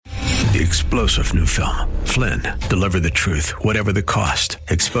The explosive new film, Flynn, deliver the truth, whatever the cost,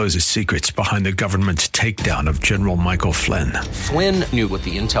 exposes secrets behind the government's takedown of General Michael Flynn. Flynn knew what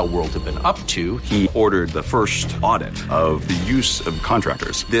the intel world had been up to. He ordered the first audit of the use of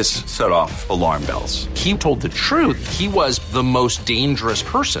contractors. This set off alarm bells. He told the truth. He was the most dangerous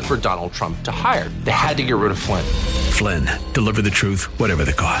person for Donald Trump to hire. They had to get rid of Flynn. Flynn, deliver the truth, whatever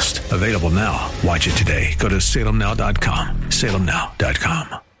the cost. Available now. Watch it today. Go to salemnow.com.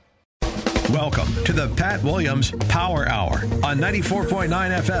 salemnow.com. Welcome to the Pat Williams Power Hour on 94.9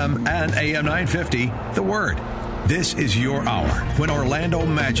 FM and AM 950, The Word. This is your hour when Orlando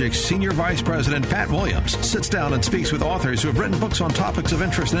Magic's Senior Vice President Pat Williams sits down and speaks with authors who have written books on topics of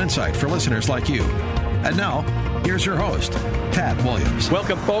interest and insight for listeners like you. And now, here's your host, Pat Williams.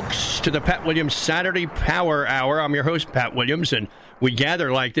 Welcome, folks, to the Pat Williams Saturday Power Hour. I'm your host, Pat Williams, and we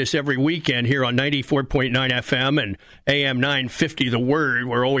gather like this every weekend here on 94.9 FM and AM 950, The Word.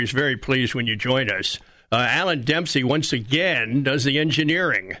 We're always very pleased when you join us. Alan Dempsey, once again, does the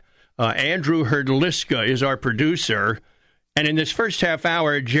engineering. Andrew Herdliska is our producer. And in this first half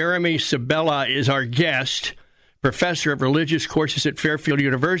hour, Jeremy Sabala is our guest, professor of religious courses at Fairfield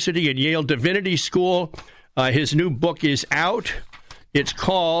University and Yale Divinity School. His new book is out. It's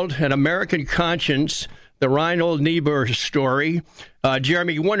called An American Conscience, the Reinhold Niebuhr Story.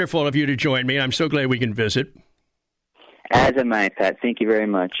 Jeremy, wonderful of you to join me. I'm so glad we can visit. As am I, Pat. Thank you very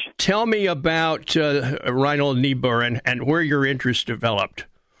much. Tell me about Reinhold Niebuhr and where your interest developed.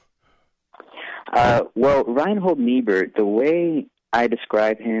 Well, Reinhold Niebuhr, the way I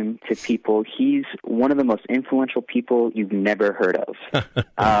describe him to people, he's one of the most influential people you've never heard of.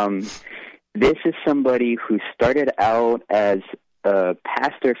 This is somebody who started out as a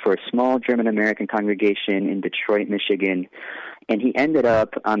pastor for a small German-American congregation in Detroit, Michigan, and he ended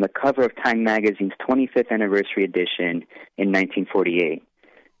up on the cover of Time magazine's 25th anniversary edition in 1948.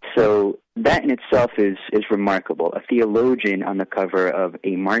 So that in itself is remarkable. A theologian on the cover of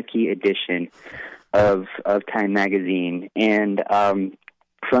a marquee edition of Time magazine. And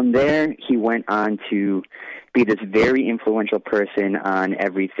from there, he went on to be this very influential person on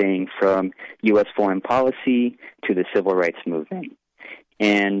everything from U.S. foreign policy to the civil rights movement.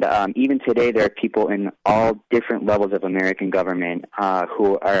 And even today, there are people in all different levels of American government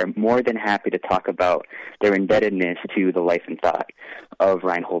who are more than happy to talk about their indebtedness to the life and thought of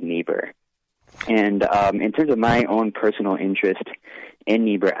Reinhold Niebuhr. And in terms of my own personal interest in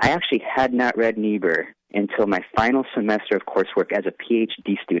Niebuhr, I actually had not read Niebuhr until my final semester of coursework as a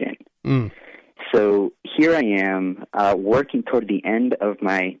PhD student. So here I am working toward the end of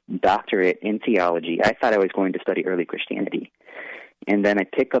my doctorate in theology. I thought I was going to study early Christianity. And then I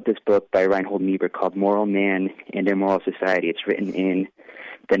pick up this book by Reinhold Niebuhr called Moral Man and Immoral Society. It's written in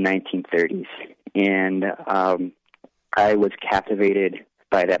the 1930s. And I was captivated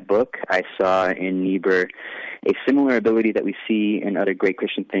by that book. I saw in Niebuhr a similar ability that we see in other great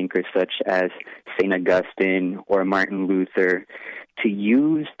Christian thinkers such as St. Augustine or Martin Luther to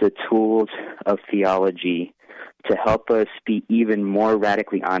use the tools of theology to help us be even more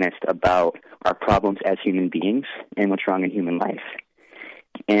radically honest about our problems as human beings and what's wrong in human life.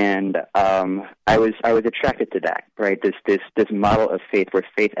 And I was attracted to that, right? This model of faith where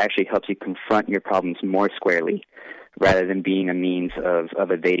faith actually helps you confront your problems more squarely rather than being a means of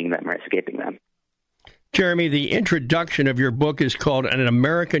evading them or escaping them. Jeremy, the introduction of your book is called An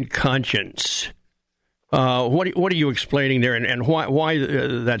American Conscience. What are you explaining there, and why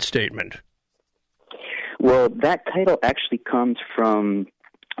that statement? Well, that title actually comes from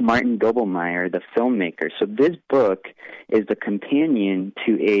Martin Doblmeier, the filmmaker. So this book is the companion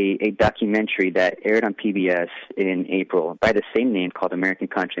to a documentary that aired on PBS in April by the same name called American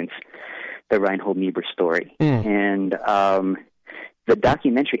Conscience, the Reinhold Niebuhr Story. And the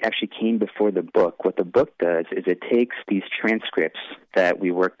documentary actually came before the book. What the book does is it takes these transcripts that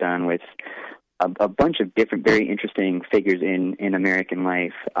we worked on with a bunch of different, very interesting figures in American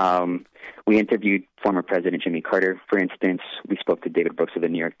life. We interviewed former President Jimmy Carter, for instance. We spoke to David Brooks of the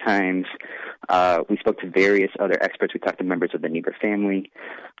New York Times. We spoke to various other experts. We talked to members of the Niebuhr family.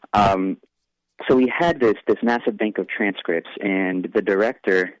 So we had this massive bank of transcripts, and the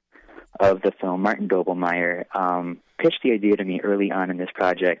director of the film, Martin Doblmeier, pitched the idea to me early on in this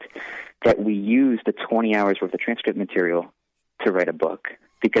project that we use the 20 hours worth of transcript material to write a book,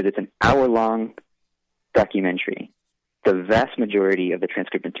 because it's an hour-long documentary. The vast majority of the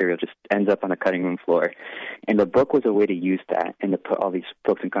transcript material just ends up on the cutting room floor. And the book was a way to use that and to put all these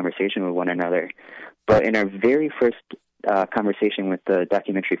folks in conversation with one another. But in our very first conversation with the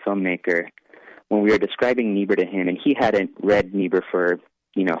documentary filmmaker, when we were describing Niebuhr to him, and he hadn't read Niebuhr for,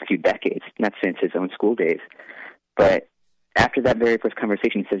 a few decades, not since his own school days, but after that very first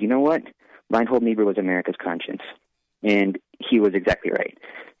conversation, he says, you know what? Reinhold Niebuhr was America's conscience. And he was exactly right.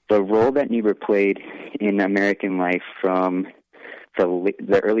 The role that Niebuhr played in American life from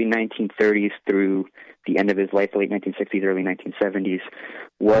the early 1930s through the end of his life, the late 1960s, early 1970s,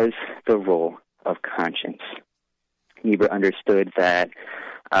 was the role of conscience. Niebuhr understood that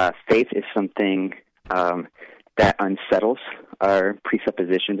faith is something that unsettles our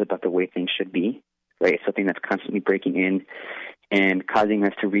presuppositions about the way things should be, right? It's something that's constantly breaking in and causing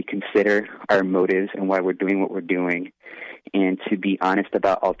us to reconsider our motives and why we're doing what we're doing, and to be honest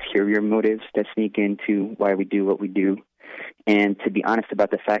about ulterior motives that sneak into why we do what we do, and to be honest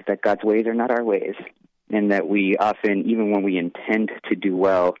about the fact that God's ways are not our ways, and that we often, even when we intend to do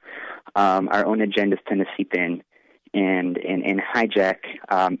well, our own agendas tend to seep in and hijack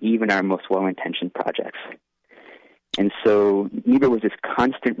even our most well-intentioned projects. And so Niebuhr was this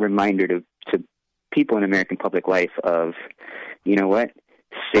constant reminder to people in American public life of, you know what,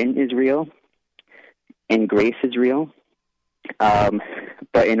 sin is real and grace is real,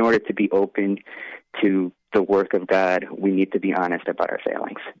 but in order to be open to the work of God, we need to be honest about our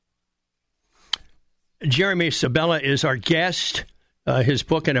failings. Jeremy Sabala is our guest. His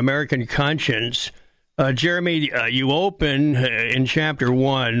book, An American Conscience. Jeremy, you open in Chapter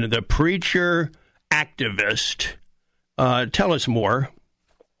 1, The Preacher Activist. Tell us more.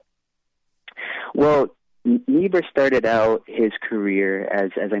 Well, Niebuhr started out his career,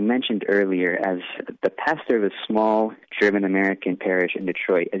 as I mentioned earlier, as the pastor of a small German-American parish in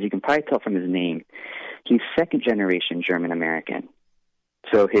Detroit. As you can probably tell from his name, he's second-generation German-American.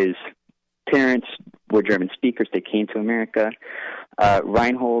 So his parents were German speakers. They came to America.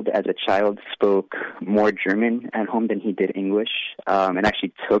 Reinhold, as a child, spoke more German at home than he did English. It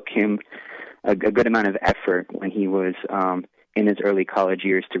actually took him a good amount of effort when he was in his early college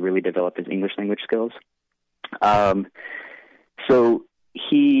years to really develop his English language skills. So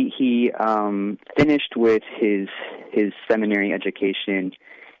he finished with his seminary education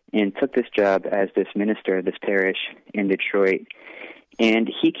and took this job as this minister of this parish in Detroit.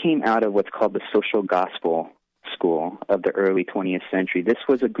 And he came out of what's called the social gospel school of the early 20th century. This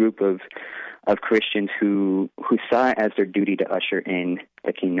was a group of Christians who saw it as their duty to usher in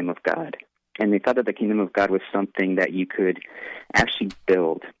the kingdom of God. And they thought that the kingdom of God was something that you could actually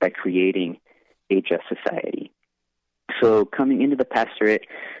build by creating a just society. So coming into the pastorate,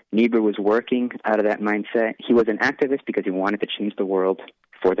 Niebuhr was working out of that mindset. He was an activist because he wanted to change the world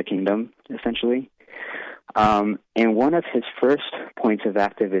for the kingdom, essentially. And one of his first points of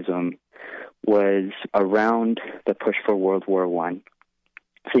activism was around the push for World War I.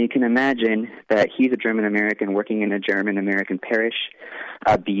 So you can imagine that he's a German-American working in a German-American parish.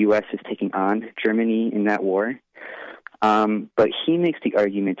 The U.S. is taking on Germany in that war. But he makes the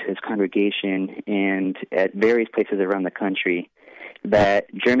argument to his congregation and at various places around the country that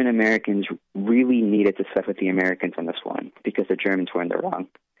German-Americans really needed to side with the Americans on this one because the Germans were in the wrong,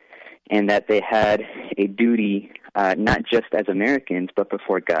 and that they had a duty, not just as Americans, but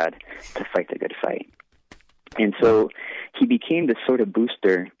before God, to fight the good fight. And so he became this sort of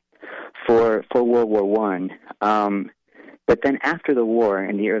booster for World War I. But then after the war,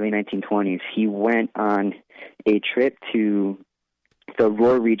 in the early 1920s, he went on a trip to the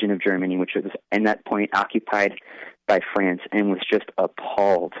Ruhr region of Germany, which was at that point occupied by France, and was just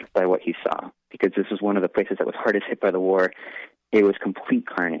appalled by what he saw, because this was one of the places that was hardest hit by the war. It was complete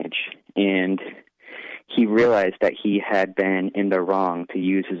carnage, and he realized that he had been in the wrong to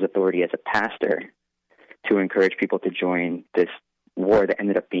use his authority as a pastor to encourage people to join this war that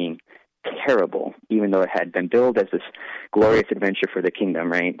ended up being terrible, even though it had been billed as this glorious adventure for the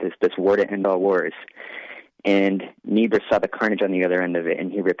kingdom, right? This war to end all wars. And Niebuhr saw the carnage on the other end of it,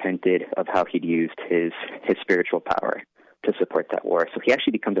 and he repented of how he'd used his spiritual power to support that war. So he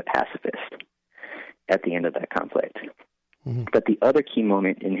actually becomes a pacifist at the end of that conflict. Mm-hmm. But the other key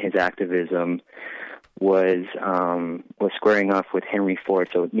moment in his activism was squaring off with Henry Ford.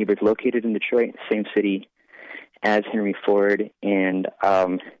 So Niebuhr's located in Detroit, same city as Henry Ford, and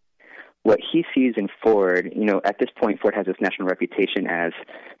what he sees in Ford, at this point, Ford has this national reputation as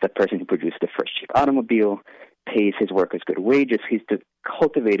the person who produced the first cheap automobile, pays his workers good wages. He's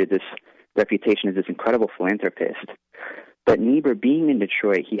cultivated this reputation as this incredible philanthropist. But Niebuhr, being in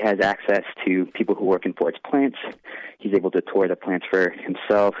Detroit, he has access to people who work in Ford's plants. He's able to tour the plants for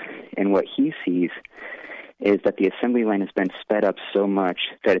himself. And what he sees is that the assembly line has been sped up so much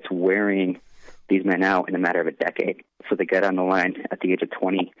that it's wearing these men out in a matter of a decade. So they get on the line at the age of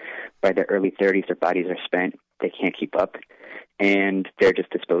 20. By their early 30s, their bodies are spent. They can't keep up, and they're just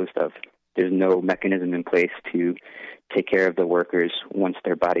disposed of. There's no mechanism in place to take care of the workers once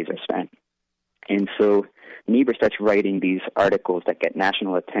their bodies are spent. And so Niebuhr starts writing these articles that get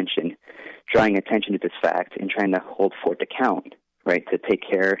national attention, drawing attention to this fact and trying to hold Ford to account, right, to take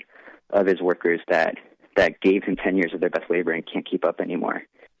care of his workers that gave him 10 years of their best labor and can't keep up anymore.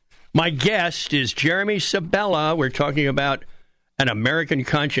 My guest is Jeremy Sabala. We're talking about An American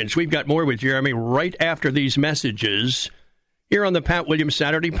Conscience. We've got more with Jeremy right after these messages here on the Pat Williams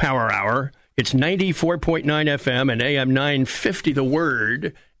Saturday Power Hour. It's 94.9 FM and AM 950 The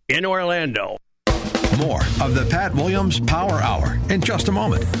Word in Orlando. More of the Pat Williams Power Hour in just a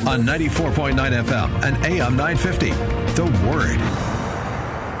moment on 94.9 FM and AM 950 The Word.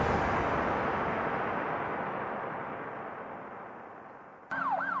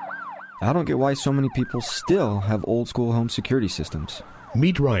 I don't get why so many people still have old-school home security systems.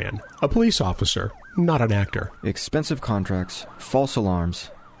 Meet Ryan, a police officer, not an actor. Expensive contracts, false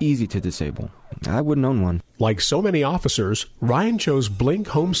alarms, easy to disable. I wouldn't own one. Like so many officers, Ryan chose Blink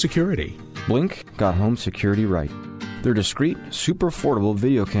Home Security. Blink got home security right. They're discreet, super affordable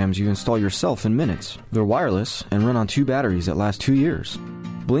video cams you install yourself in minutes. They're wireless and run on 2 batteries that last 2 years.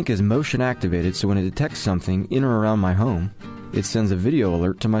 Blink is motion activated, so when it detects something in or around my home, it sends a video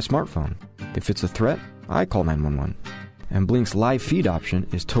alert to my smartphone. If it's a threat, I call 911. And Blink's live feed option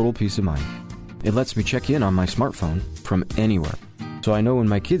is total peace of mind. It lets me check in on my smartphone from anywhere. So I know when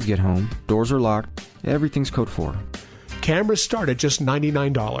my kids get home, doors are locked, everything's code 4. Cameras start at just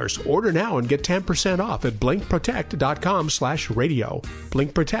 $99. Order now and get 10% off at blinkprotect.com/radio.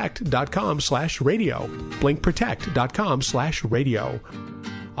 blinkprotect.com/radio. blinkprotect.com/radio.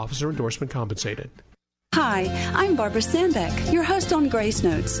 Officer endorsement compensated. Hi, I'm Barbara Sandbeck, your host on Grace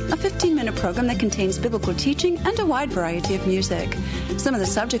Notes, a 15-minute program that contains biblical teaching and a wide variety of music. Some of the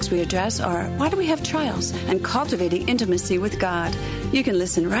subjects we address are why do we have trials and cultivating intimacy with God. You can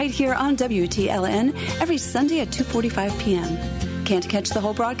listen right here on WTLN every Sunday at 2:45 p.m. Can't catch the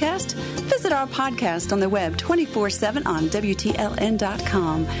whole broadcast? Visit our podcast on the web 24/7 on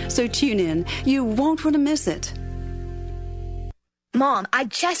WTLN.com. So tune in. You won't want to miss it. Mom, I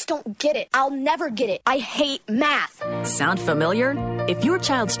just don't get it. I'll never get it. I hate math. Sound familiar? If your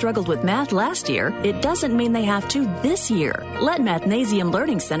child struggled with math last year, it doesn't mean they have to this year. Let Mathnasium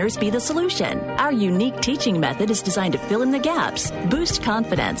Learning Centers be the solution. Our unique teaching method is designed to fill in the gaps, boost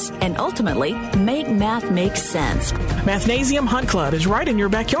confidence, and ultimately make math make sense. Mathnasium Hunt Club is right in your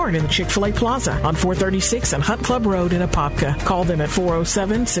backyard in the Chick-fil-A Plaza on 436 and Hunt Club Road in Apopka. Call them at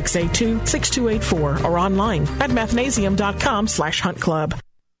 407-682-6284 or online at mathnasium.com/Hunt Club.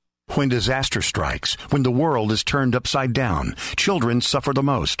 When disaster strikes, when the world is turned upside down, children suffer the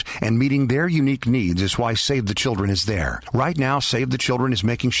most, and meeting their unique needs is why Save the Children is there. Right now, Save the Children is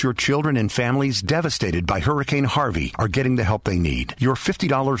making sure children and families devastated by Hurricane Harvey are getting the help they need. Your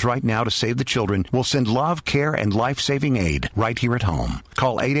 $50 right now to Save the Children will send love, care, and life-saving aid right here at home.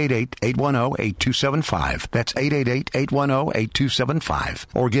 Call 888-810-8275. That's 888-810-8275.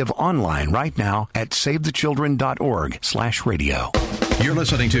 Or give online right now at savethechildren.org/radio. You're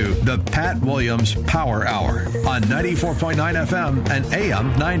listening to the Pat Williams Power Hour on 94.9 FM and AM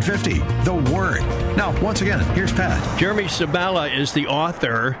 950, The Word. Now, once again, here's Pat. Jeremy Sabala is the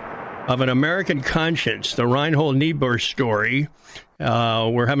author of An American Conscience, the Reinhold Niebuhr story.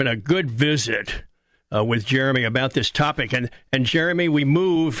 We're having a good visit with Jeremy about this topic. And Jeremy, we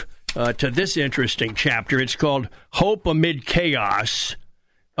move to this interesting chapter. It's called Hope Amid Chaos.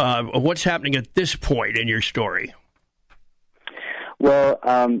 What's happening at this point in your story? Well,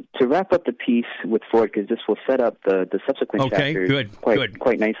 to wrap up the piece with Ford, because this will set up the subsequent chapters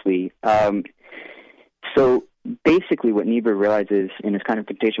quite nicely. So basically what Niebuhr realizes in his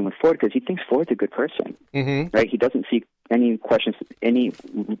confrontation with Ford, because he thinks Ford's a good person, right? He doesn't see any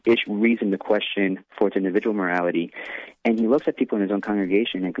reason to question Ford's individual morality, and he looks at people in his own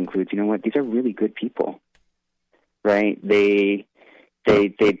congregation and concludes, you know what, these are really good people, right? They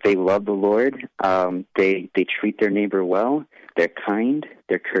love the Lord. They treat their neighbor well. They're kind.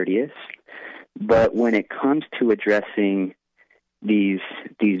 They're courteous. But when it comes to addressing these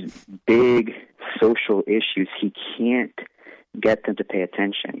big social issues, he can't get them to pay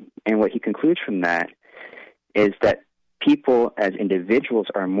attention. And what he concludes from that is that people as individuals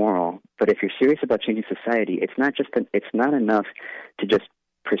are moral, but if you're serious about changing society, it's not enough to just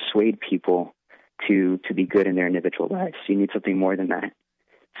persuade people to be good in their individual lives. You need something more than that.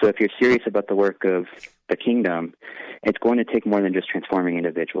 So if you're serious about the work of the kingdom, it's going to take more than just transforming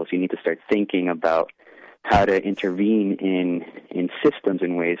individuals. You need to start thinking about how to intervene in systems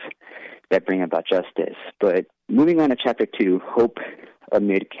in ways that bring about justice. But moving on to Chapter 2, Hope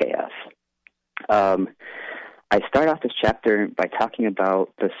Amid Chaos. I start off this chapter by talking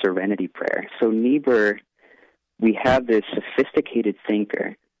about the Serenity Prayer. So Niebuhr, we have this sophisticated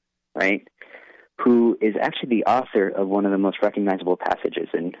thinker, right, who is actually the author of one of the most recognizable passages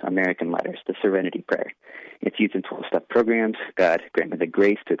in American letters, the Serenity Prayer. It's used in 12-step programs. God, grant me the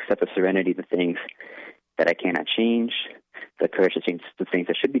grace to accept with serenity the things that I cannot change, the courage to change the things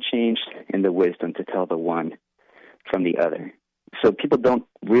that should be changed, and the wisdom to tell the one from the other. So people don't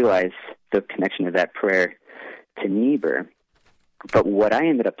realize the connection of that prayer to Niebuhr. But what I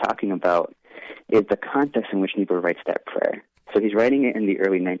ended up talking about is the context in which Niebuhr writes that prayer. So he's writing it in the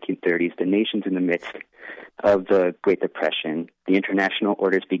early 1930s. The nation's in the midst of the Great Depression. The international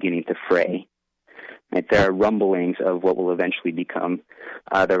order's beginning to fray. Right? There are rumblings of what will eventually become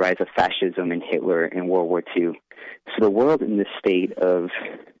the rise of fascism and Hitler in World War II. So the world in this state of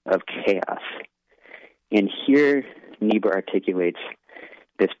chaos. And here Niebuhr articulates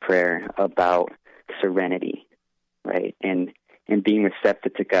this prayer about serenity, right? And being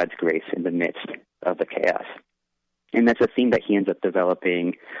receptive to God's grace in the midst of the chaos. And that's a theme that he ends up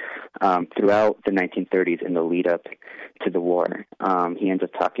developing throughout the 1930s in the lead up to the war. He ends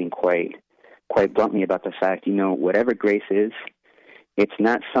up talking quite bluntly about the fact, whatever grace is, it's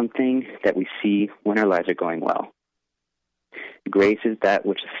not something that we see when our lives are going well. Grace is that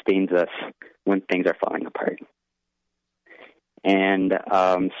which sustains us when things are falling apart. And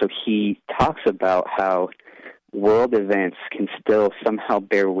so he talks about how world events can still somehow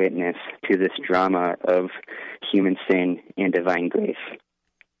bear witness to this drama of human sin and divine grace.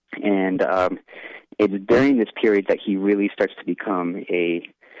 And it's during this period that he really starts to become a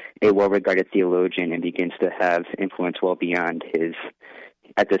well-regarded theologian and begins to have influence well beyond his,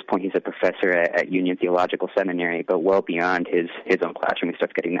 at this point he's a professor at Union Theological Seminary, but well beyond his own classroom. He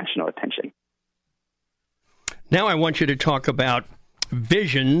starts getting national attention. Now I want you to talk about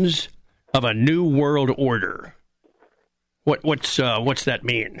visions of a new world order. What's that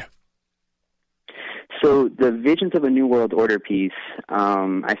mean? So the Visions of a New World Order piece,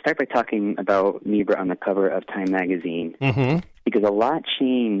 I start by talking about Niebuhr on the cover of Time magazine, because a lot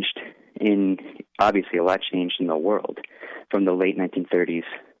changed in the world from the late 1930s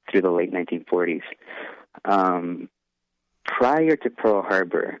through the late 1940s. Prior to Pearl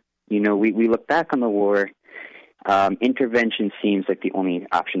Harbor, we look back on the war. Intervention seems like the only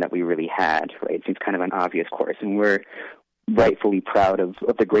option that we really had, right? It seems kind of an obvious course, and we're rightfully proud of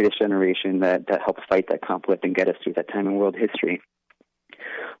the greatest generation that helped fight that conflict and get us through that time in world history.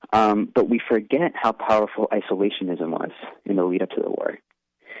 But we forget how powerful isolationism was in the lead up to the war.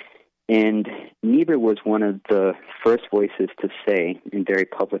 And Niebuhr was one of the first voices to say in very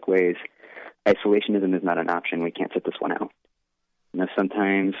public ways, isolationism is not an option. We can't sit this one out.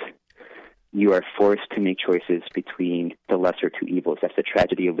 Sometimes you are forced to make choices between the lesser two evils. That's the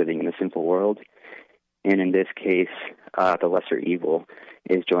tragedy of living in a sinful world. And in this case, the lesser evil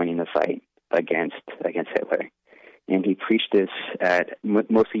is joining the fight against Hitler. And he preached this at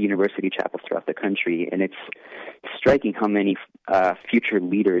mostly university chapels throughout the country. And it's striking how many future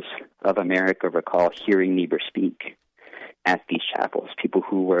leaders of America recall hearing Niebuhr speak at these chapels. People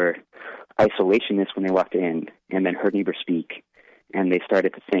who were isolationists when they walked in and then heard Niebuhr speak. And they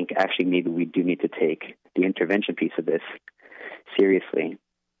started to think, actually, maybe we do need to take the intervention piece of this seriously.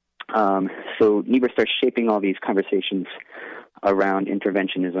 So Niebuhr starts shaping all these conversations around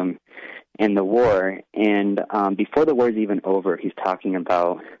interventionism and the war. And before the war is even over, he's talking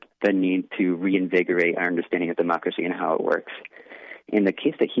about the need to reinvigorate our understanding of democracy and how it works. And the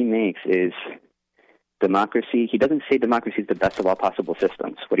case that he makes is democracy. He doesn't say democracy is the best of all possible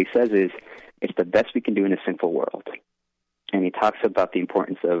systems. What he says is it's the best we can do in a sinful world. And he talks about the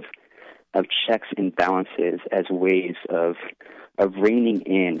importance of checks and balances as ways of reining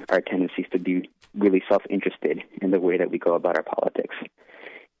in our tendencies to be really self-interested in the way that we go about our politics,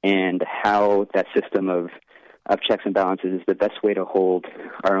 and how that system of checks and balances is the best way to hold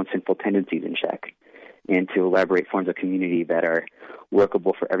our own sinful tendencies in check and to elaborate forms of community that are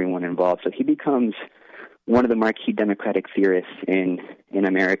workable for everyone involved. So he becomes one of the marquee democratic theorists in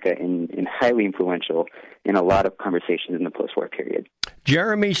America and highly influential in a lot of conversations in the post-war period.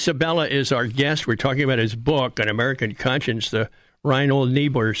 Jeremy Sabala is our guest. We're talking about his book, An American Conscience, the Reinhold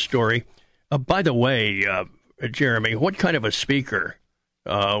Niebuhr story. By the way, Jeremy, what kind of a speaker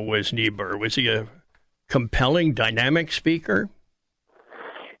was Niebuhr? Was he a compelling, dynamic speaker?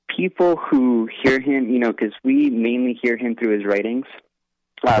 People who hear him, because we mainly hear him through his writings,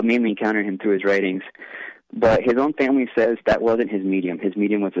 mainly encounter him through his writings, but his own family says that wasn't his medium. His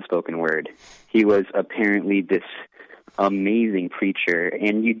medium was the spoken word. He was apparently this amazing preacher,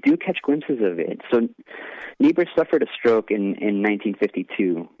 and you do catch glimpses of it. So Niebuhr suffered a stroke in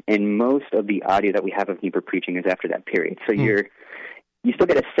 1952, and most of the audio that we have of Niebuhr preaching is after that period. So you still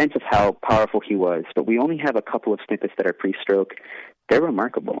get a sense of how powerful he was, but we only have a couple of snippets that are pre-stroke. They're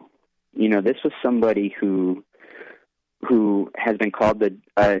remarkable. This was somebody who has been called the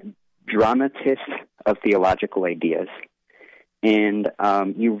dramatist of theological ideas. And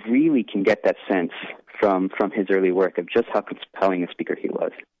you really can get that sense from his early work of just how compelling a speaker he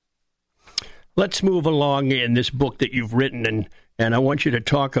was. Let's move along in this book that you've written, and I want you to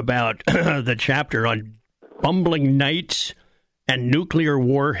talk about the chapter on bumbling knights and nuclear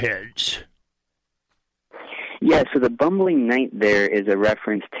warheads. Yeah, so the bumbling knight there is a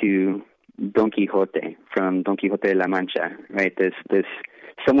reference to Don Quixote from Don Quixote de la Mancha, right? This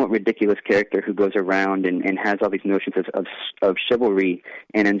somewhat ridiculous character who goes around and has all these notions of chivalry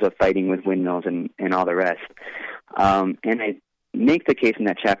and ends up fighting with windmills and all the rest. And I make the case in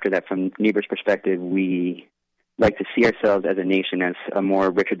that chapter that from Niebuhr's perspective, we like to see ourselves as a nation as a more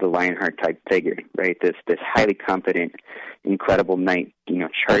Richard the Lionheart type figure, right? This highly confident, incredible knight,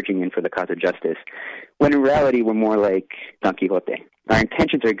 charging in for the cause of justice. When in reality, we're more like Don Quixote. Our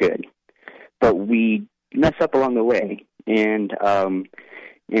intentions are good, but we mess up along the way, and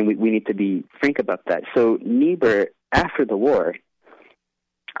we need to be frank about that. So Niebuhr, after the war,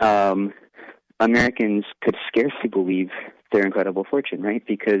 Americans could scarcely believe their incredible fortune, right?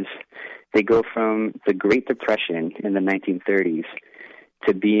 Because they go from the Great Depression in the 1930s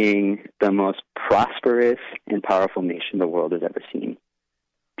to being the most prosperous and powerful nation the world has ever seen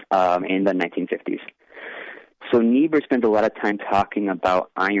in the 1950s. So Niebuhr spends a lot of time talking about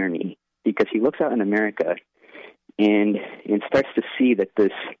irony because he looks out in America and starts to see that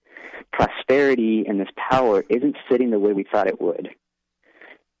this prosperity and this power isn't sitting the way we thought it would.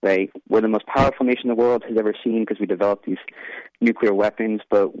 Right? We're the most powerful nation the world has ever seen because we developed these nuclear weapons,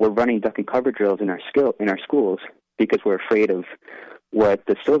 but we're running duck and cover drills in our schools because we're afraid of what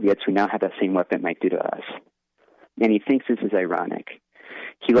the Soviets, who now have that same weapon, might do to us. And he thinks this is ironic.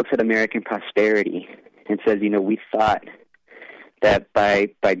 He looks at American prosperity and says, we thought that by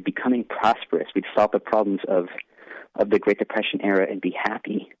becoming prosperous, we'd solve the problems of the Great Depression era and be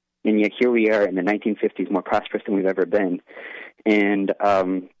happy. And yet here we are in the 1950s, more prosperous than we've ever been. And,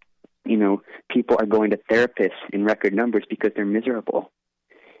 people are going to therapists in record numbers because they're miserable.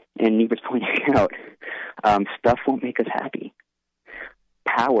 And Niebuhr's pointing out, stuff won't make us happy.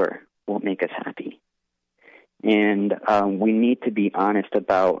 Power won't make us happy. And we need to be honest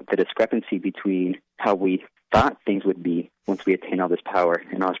about the discrepancy between how we thought things would be once we attain all this power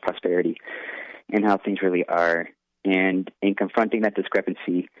and all this prosperity and how things really are. And in confronting that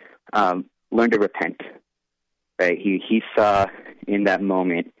discrepancy, learn to repent. Right? He saw in that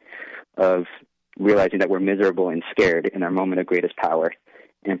moment of realizing that we're miserable and scared in our moment of greatest power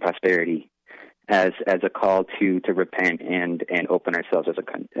and prosperity as a call to repent and open ourselves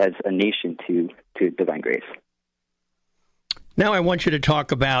as a nation to divine grace. Now I want you to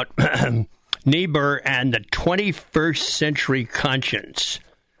talk about Niebuhr and the 21st century conscience.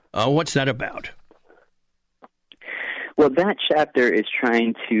 What's that about? Well, that chapter is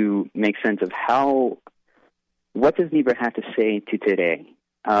trying to make sense of what does Niebuhr have to say to today?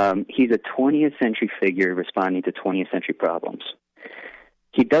 He's a 20th century figure responding to 20th century problems.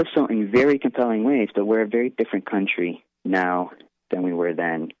 He does so in very compelling ways, but we're a very different country now than we were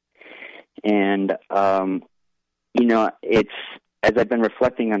then. And, it's, as I've been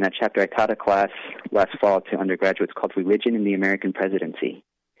reflecting on that chapter, I taught a class last fall to undergraduates called Religion in the American Presidency.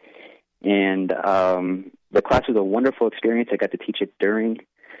 And the class was a wonderful experience. I got to teach it during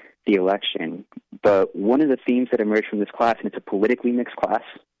the election. But one of the themes that emerged from this class, and it's a politically mixed class,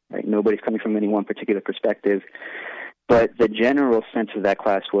 right? Nobody's coming from any one particular perspective, but the general sense of that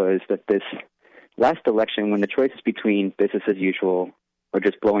class was that this last election, when the choice is between business as usual or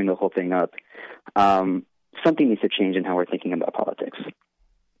just blowing the whole thing up, something needs to change in how we're thinking about politics.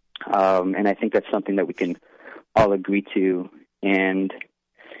 And I think that's something that we can all agree to. And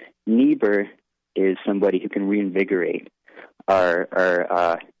Niebuhr is somebody who can reinvigorate our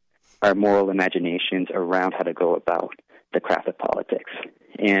moral imaginations around how to go about the craft of politics.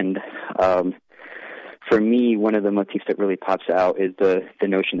 And for me, one of the motifs that really pops out is the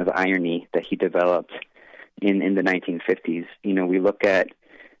notion of irony that he developed in the 1950s. We look at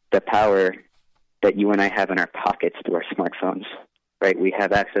the power that you and I have in our pockets through our smartphones, right? We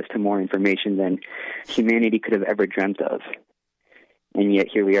have access to more information than humanity could have ever dreamt of. And yet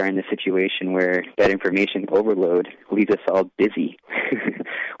here we are in this situation where that information overload leaves us all dizzy.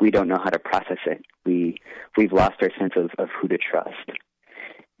 We don't know how to process it. We've lost our sense of who to trust.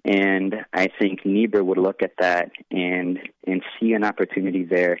 And I think Niebuhr would look at that and see an opportunity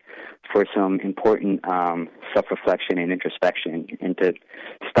there for some important self-reflection and introspection, and to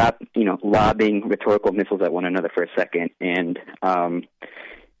stop, lobbing rhetorical missiles at one another for a second, and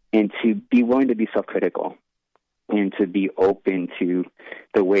to be willing to be self-critical. and to be open to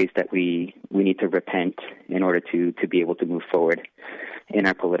the ways that we need to repent in order to be able to move forward in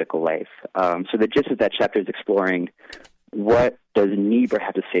our political life. So the gist of that chapter is exploring what does Niebuhr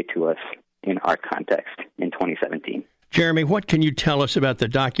have to say to us in our context in 2017. Jeremy, what can you tell us about the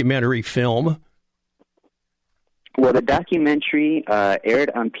documentary film? Well, the documentary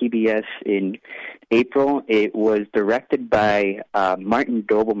aired on PBS in April. It was directed by Martin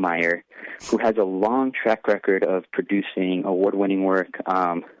Doblmeier, who has a long track record of producing award-winning work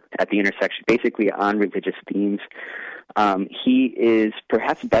at the intersection, basically on religious themes. He is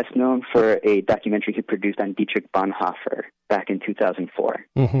perhaps best known for a documentary he produced on Dietrich Bonhoeffer back in 2004.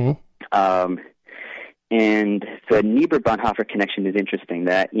 Mm-hmm. And the Niebuhr-Bonhoeffer connection is interesting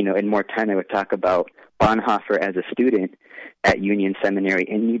that, in more time I would talk about Bonhoeffer as a student at Union Seminary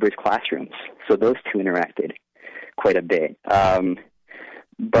in Niebuhr's classrooms. So those two interacted quite a bit. But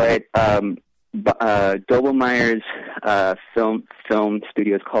Doblmeier's film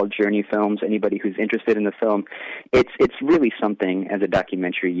studio is called Journey Films. Anybody who's interested in the film, it's really something as a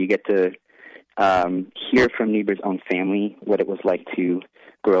documentary. You get to hear from Niebuhr's own family what it was like to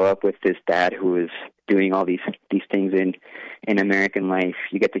grow up with this dad who was doing all these things in American life.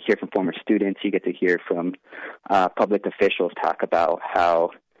 You get to hear from former students. You get to hear from public officials talk about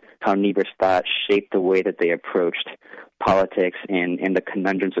how Niebuhr's thought shaped the way that they approached politics and the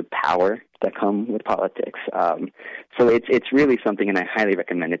conundrums of power that come with politics. So it's really something, and I highly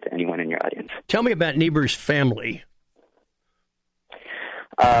recommend it to anyone in your audience. Tell me about Niebuhr's family.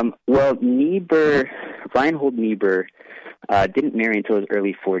 Well, Reinhold Niebuhr didn't marry until his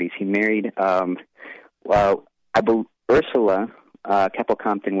early 40s. He married, Ursula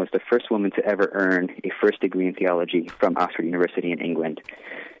Keppel-Compton was the first woman to ever earn a first degree in theology from Oxford University in England.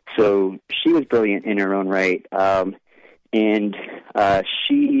 So she was brilliant in her own right, and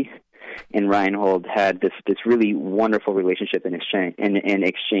she and Reinhold had this really wonderful relationship in exchange.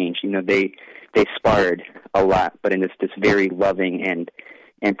 They sparred a lot, but in this very loving and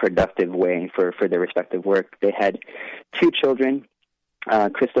productive way for their respective work. They had 2 children,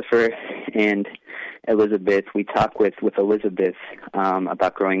 Christopher and Elizabeth. We talk with Elizabeth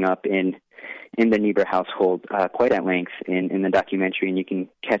about growing up in the Niebuhr household quite at length in the documentary, and you can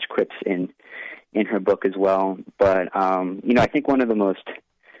catch clips in her book as well. But I think one of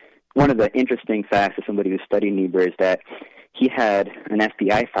the interesting facts of somebody who studied Niebuhr is that he had an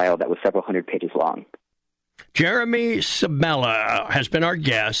FBI file that was several hundred pages long. Jeremy Sabala has been our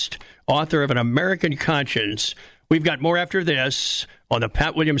guest, author of An American Conscience. We've got more after this on the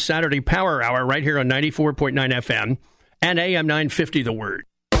Pat Williams Saturday Power Hour right here on 94.9 FM and AM 950 The Word.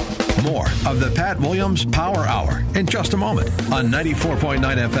 More of the Pat Williams Power Hour in just a moment on 94.9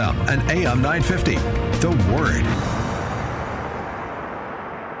 FM and AM 950 The Word.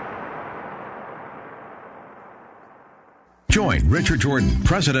 Join Richard Jordan,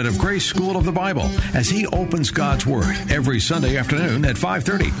 president of Grace School of the Bible, as he opens God's Word every Sunday afternoon at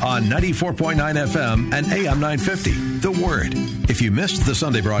 5:30 on 94.9 FM and AM 950, The Word. If you missed the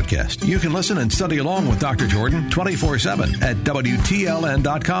Sunday broadcast, you can listen and study along with Dr. Jordan 24/7 at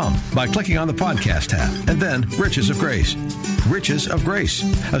WTLN.com by clicking on the podcast tab and then Riches of Grace. Riches of Grace,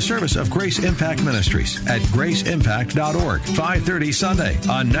 a service of Grace Impact Ministries at graceimpact.org, 5:30 Sunday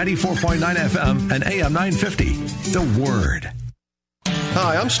on 94.9 FM and AM 950, The Word.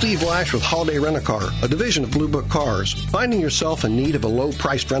 Hi, I'm Steve Lash with Holiday Rent-A-Car, a division of Blue Book Cars. Finding yourself in need of a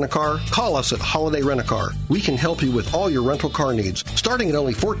low-priced rent-a-car? Call us at Holiday Rent-A-Car. We can help you with all your rental car needs. Starting at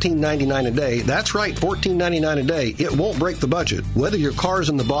only $14.99 a day, that's right, $14.99 a day, it won't break the budget. Whether your car is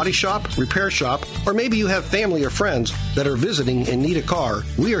in the body shop, repair shop, or maybe you have family or friends that are visiting and need a car,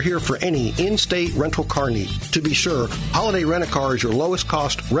 we are here for any in-state rental car need. To be sure, Holiday Rent-A-Car is your lowest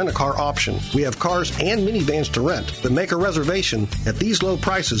cost rent-a-car option. We have cars and minivans to rent, but make a reservation. At these low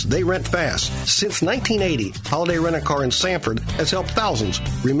prices, they rent fast. Since 1980, Holiday Rent-A-Car in Sanford has helped thousands.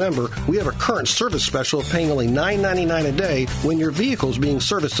 Remember, we have a current service special of paying only $9.99 a day when your vehicle is being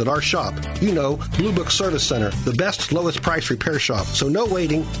serviced at our shop. You know, Blue Book Service Center, the best, lowest price repair shop. So no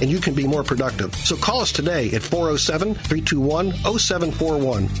waiting, and you can be more productive. So call us today at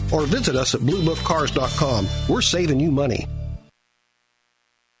 407-321-0741 or visit us at bluebookcars.com. We're saving you money.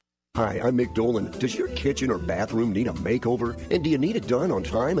 Hi, I'm McDowell. Does your kitchen or bathroom need a makeover? And do you need it done on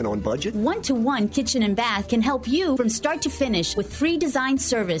time and on budget? One-to-One Kitchen and Bath can help you from start to finish with free design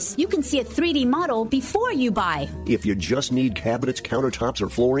service. You can see a 3D model before you buy. If you just need cabinets, countertops, or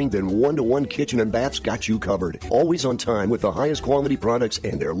flooring, then One-to-One Kitchen and Bath's got you covered. Always on time with the highest quality products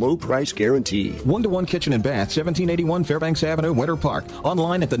and their low price guarantee. One-to-One Kitchen and Bath, 1781 Fairbanks Avenue, Winter Park.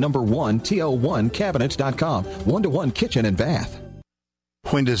 Online at the number 1, TL1cabinets.com. One-to-One Kitchen and Bath.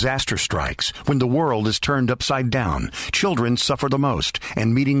 When disaster strikes, when the world is turned upside down, children suffer the most,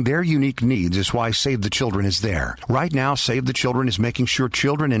 and meeting their unique needs is why Save the Children is there. Right now, Save the Children is making sure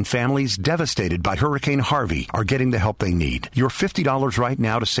children and families devastated by Hurricane Harvey are getting the help they need. Your $50 right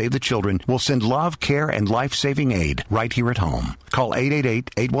now to Save the Children will send love, care, and life-saving aid right here at home. Call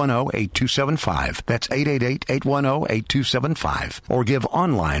 888-810-8275. That's 888-810-8275. Or give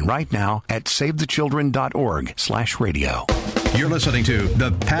online right now at savethechildren.org/radio. You're listening to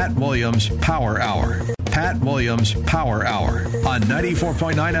the Pat Williams Power Hour. Pat Williams Power Hour on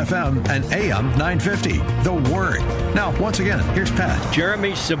 94.9 FM and AM 950. The Word. Now, once again, here's Pat.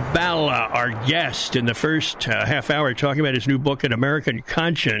 Jeremy Sabala, our guest in the first half hour, talking about his new book, An American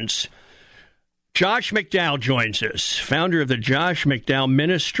Conscience. Josh McDowell joins us, founder of the Josh McDowell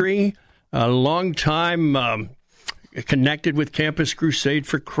Ministry, a long time connected with Campus Crusade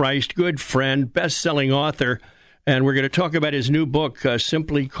for Christ, good friend, best-selling author. And we're going to talk about his new book,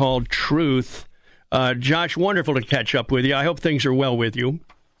 simply called Truth. Josh, wonderful to catch up with you. I hope things are well with you.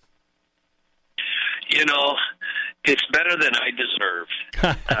 You know, it's better than I deserve.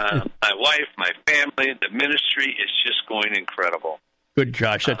 My wife, my family, the ministry is just going incredible. Good,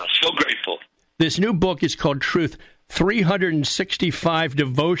 Josh. So grateful. This new book is called Truth, 365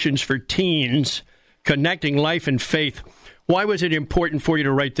 Devotions for Teens, Connecting Life and Faith. Why was it important for you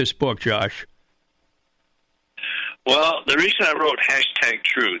to write this book, Josh? Well, the reason I wrote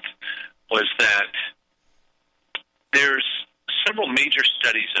 #Truth was that there's several major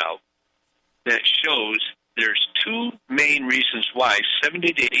studies out that shows there's two main reasons why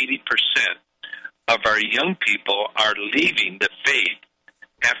 70 to 80% of our young people are leaving the faith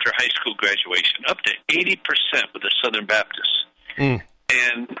after high school graduation, up to 80% with the Southern Baptists. And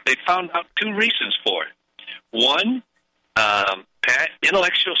they found out two reasons for it. One, Pat,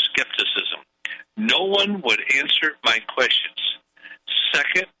 intellectual skepticism. No one would answer my questions.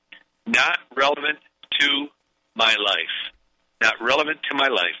 Second, not relevant to my life. Not relevant to my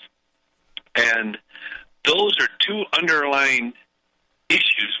life. And those are two underlying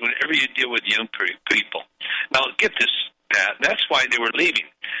issues whenever you deal with young people. Now, get this, Pat. That's why they were leaving.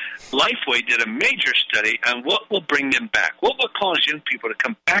 Lifeway did a major study on what will bring them back. What will cause young people to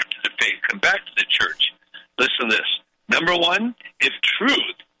come back to the faith, come back to the church? Listen to this. Number one, if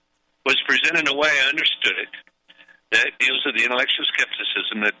truth was presented in a way I understood it, that deals with the intellectual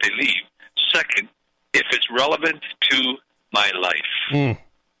skepticism that they leave. Second, if it's relevant to my life.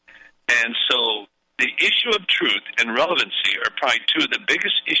 And so the issue of truth and relevancy are probably two of the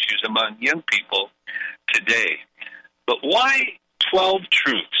biggest issues among young people today. But why 12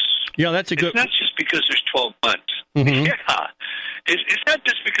 truths? Yeah, that's a good... It's not just because there's 12 months. Yeah. It's not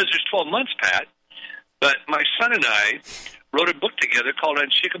just because there's 12 months, Pat. But my son and I wrote a book together called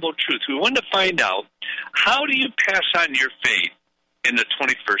Unshakable Truth. We wanted to find out, how do you pass on your faith in the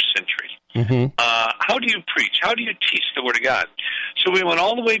 21st century? How do you preach? How do you teach the Word of God? So we went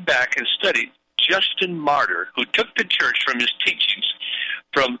all the way back and studied Justin Martyr, who took the church from his teachings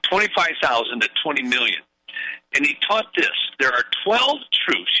from 25,000 to 20 million. And he taught this: there are 12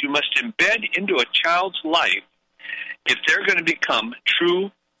 truths you must embed into a child's life if they're going to become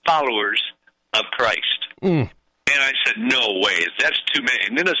true followers of Christ. And I said, no way, that's too many.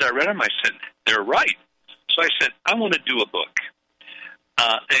 And then as I read them, I said, they're right. So I said, I want to do a book.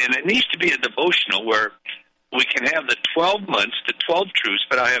 And it needs to be a devotional where we can have the 12 months, the 12 truths,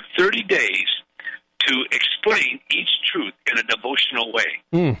 but I have 30 days to explain each truth in a devotional way.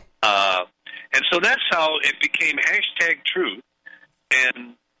 And so that's how it became #Truth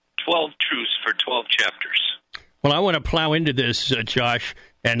and 12 truths for 12 chapters. Well, I want to plow into this, Josh,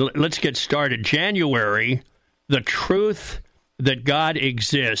 and let's get started. January, the truth that God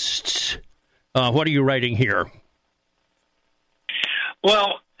exists. What are you writing here?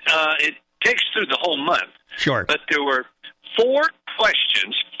 Well, it takes through the whole month. Sure. But there were four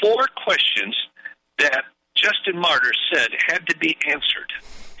questions that Justin Martyr said had to be answered.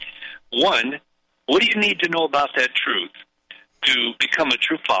 One, what do you need to know about that truth to become a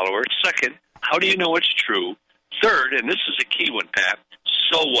true follower? Second, how do you know it's true? Third, and this is a key one, Pat,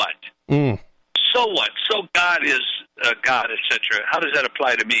 so what? So what? So God is God, etc. How does that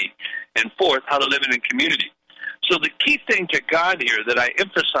apply to me? And fourth, how to live in a community. So the key thing to God here that I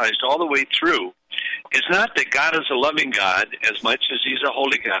emphasized all the way through is not that God is a loving God as much as he's a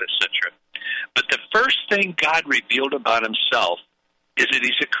holy God, etc. But the first thing God revealed about himself is that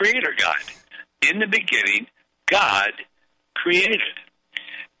he's a creator God. In the beginning, God created.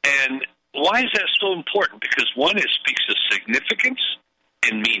 And why is that so important? Because one, it speaks of significance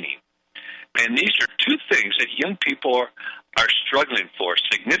and meaning. And these are two things that young people are struggling for,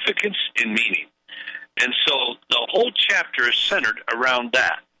 significance and meaning. And so the whole chapter is centered around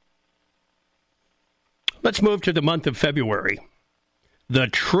that. Let's move to the month of February. The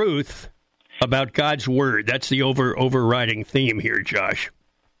truth about God's Word. That's the overriding theme here, Josh.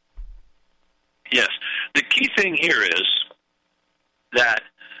 Yes. The key thing here is that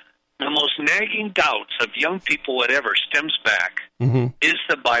the most nagging doubts of young people, whatever, stems back, is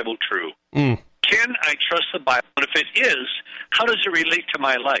the Bible true? Can I trust the Bible? And if it is, how does it relate to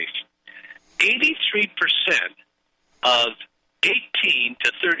my life? 83% of 18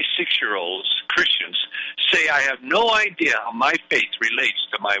 to 36-year-olds, Christians, say, I have no idea how my faith relates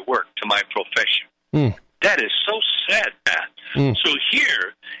to my work, to my profession. That is so sad, Pat. So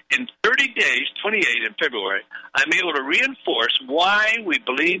here, in 30 days, 28 in February, I'm able to reinforce why we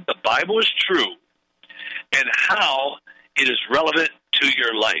believe the Bible is true and how it is relevant to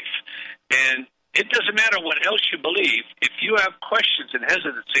your life. And it doesn't matter what else you believe. If you have questions and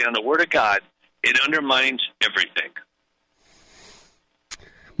hesitancy on the Word of God, it undermines everything.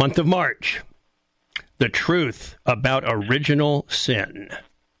 Month of March. The truth about original sin.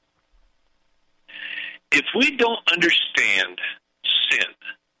 If we don't understand sin,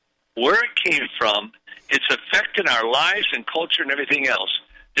 where it came from, its effect in our lives and culture and everything else,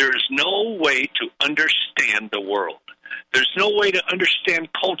 there is no way to understand the world. There's no way to understand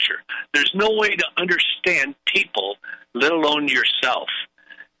culture. There's no way to understand people, let alone yourself.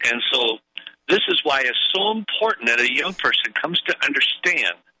 And so this is why it's so important that a young person comes to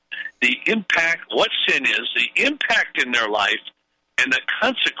understand the impact, what sin is, the impact in their life, and the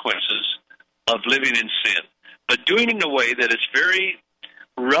consequences of living in sin, but doing it in a way that it's very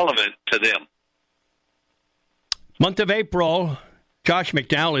relevant to them. Month of April, Josh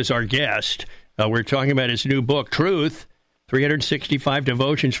McDowell is our guest. We're talking about his new book, Truth, 365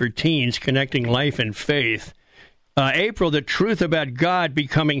 Devotions for Teens, Connecting Life and Faith. April, the truth about God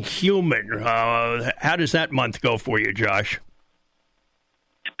becoming human. How does that month go for you, Josh?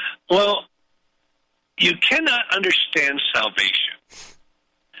 Well, you cannot understand salvation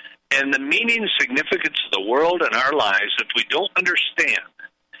and the meaning and significance of the world and our lives if we don't understand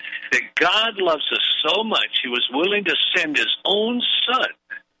that God loves us so much, He was willing to send His own Son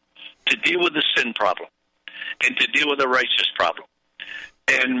to deal with the sin problem and to deal with the righteous problem.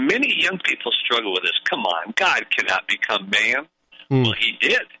 And many young people struggle with this. Come on, God cannot become man. Well, He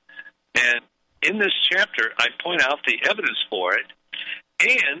did. And in this chapter, I point out the evidence for it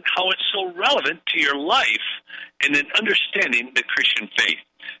and how it's so relevant to your life and in understanding the Christian faith.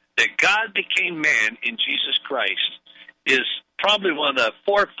 That God became man in Jesus Christ is probably one of the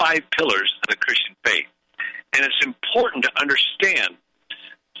 4 or 5 pillars of the Christian faith. And it's important to understand,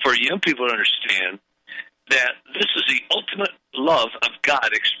 for young people to understand, that this is the ultimate love of God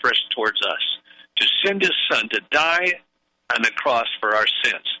expressed towards us, to send His Son to die on the cross for our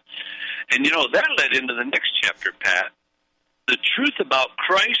sins. And, you know, that led into the next chapter, Pat, the truth about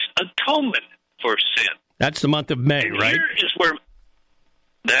Christ's atonement for sin. That's the month of May, and right? Here is where...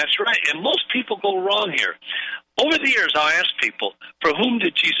 That's right, and most people go wrong here. Over the years, I'll ask people, for whom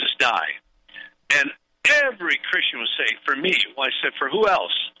did Jesus die? And every Christian would say, for me. Well, I said, for who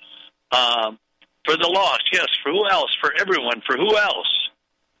else? For the lost, yes. For who else? For everyone. For who else?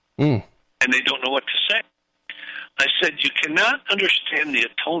 And they don't know what to say. I said, you cannot understand the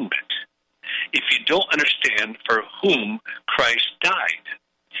atonement if you don't understand for whom Christ died.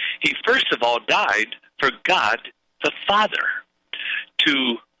 He first of all died for God the Father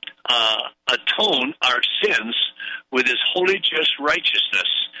to atone our sins with His holy, just righteousness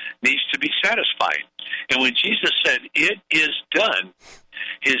needs to be satisfied. And when Jesus said, it is done,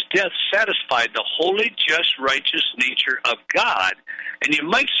 His death satisfied the holy, just, righteous nature of God. And you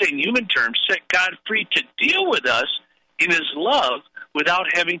might say in human terms, set God free to deal with us in His love without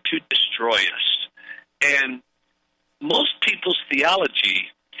having to destroy us. And most people's theology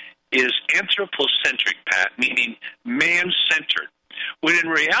is anthropocentric, Pat, meaning man-centered. When in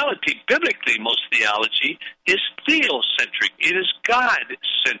reality, biblically, most theology is theocentric. It is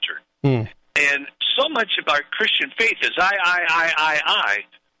God-centered. And so much of our Christian faith is I,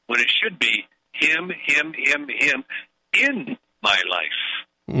 when it should be Him in my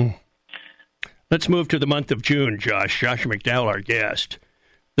life. Let's move to the month of June, Josh. Josh McDowell, our guest.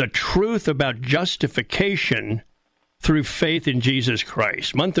 The truth about justification through faith in Jesus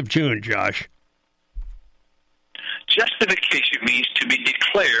Christ. Month of June, Josh. Justification means to be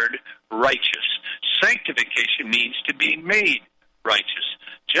declared righteous. Sanctification means to be made righteous.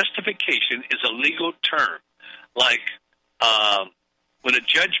 Justification is a legal term. Like when a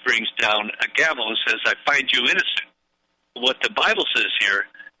judge brings down a gavel and says, I find you innocent. What the Bible says here,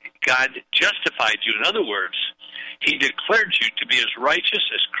 God justified you. In other words, He declared you to be as righteous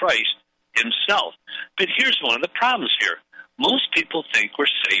as Christ Himself. But here's one of the problems here. Most people think we're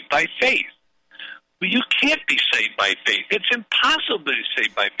saved by faith. Well, you can't be saved by faith. It's impossible to be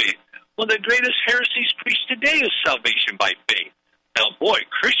saved by faith. One of the greatest heresies preached today is salvation by faith. Now, boy,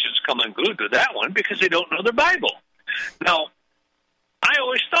 Christians come unglued to that one because they don't know their Bible. Now, I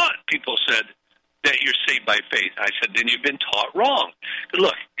always thought people said that you're saved by faith. I said, then you've been taught wrong.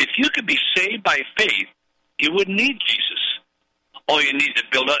 Look, if you could be saved by faith, you wouldn't need Jesus. All you need to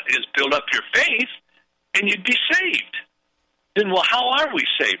build up your faith, and you'd be saved. Then, well, how are we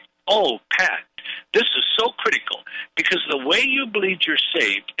saved? Oh, Pat, this is so critical because the way you believe you're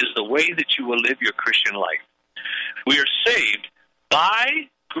saved is the way that you will live your Christian life. We are saved by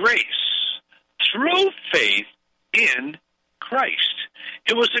grace through faith in Christ.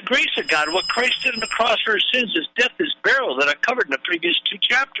 It was the grace of God. What Christ did on the cross for his sins, his death, his burial, that I covered in the previous 2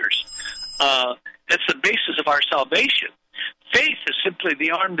 chapters. That's the basis of our salvation. Faith is simply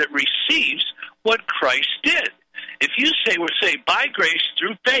the arm that receives what Christ did. If you say we're saved by grace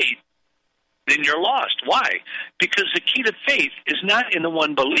through faith, then you're lost. Why? Because the key to faith is not in the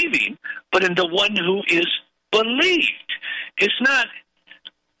one believing, but in the one who is believed.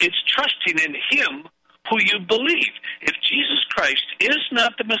 It's trusting in him who you believe. If Jesus Christ is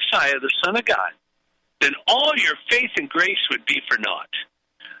not the Messiah, the Son of God, then all your faith and grace would be for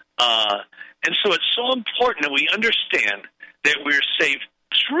naught. And so it's so important that we understand that we're saved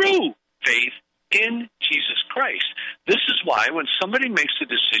through faith in Jesus Christ. This is why when somebody makes a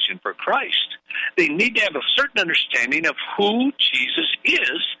decision for Christ, they need to have a certain understanding of who Jesus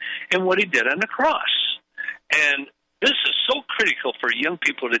is and what he did on the cross. And this is so critical for young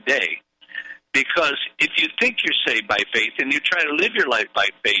people today, because if you think you're saved by faith and you try to live your life by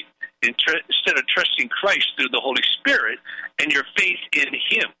faith instead of trusting Christ through the Holy Spirit and your faith in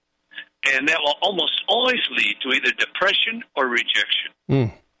him, and that will almost always lead to either depression or rejection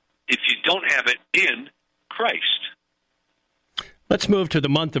if you don't have it in Christ. Let's move to the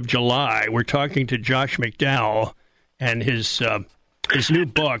month of July. We're talking to Josh McDowell and his new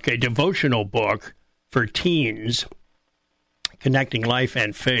book, a devotional book for teens, Connecting Life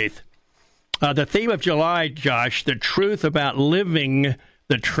and Faith. The theme of July, Josh, the truth about living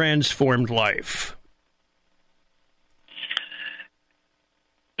the transformed life.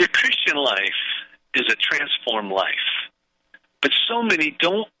 The Christian life is a transformed life, but so many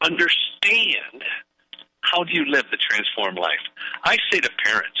don't understand how do you live the transformed life. I say to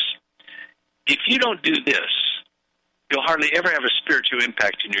parents, if you don't do this, you'll hardly ever have a spiritual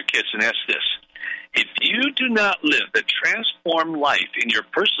impact in your kids. And ask this, if you do not live the transformed life in your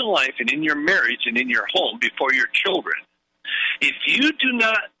personal life and in your marriage and in your home before your children, if you do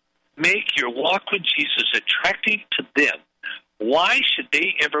not make your walk with Jesus attractive to them, why should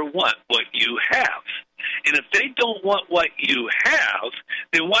they ever want what you have? And if they don't want what you have,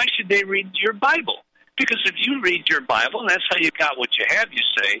 then why should they read your Bible? Because if you read your Bible, and that's how you got what you have, you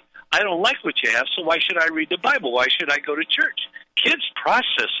say, I don't like what you have, so why should I read the Bible? Why should I go to church? Kids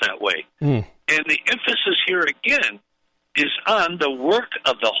process that way. And the emphasis here again is on the work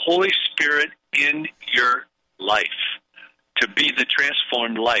of the Holy Spirit in your life to be the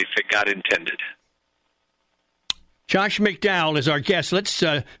transformed life that God intended. Josh McDowell is our guest. Let's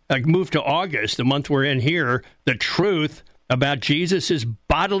move to August, the month we're in here. The truth about Jesus'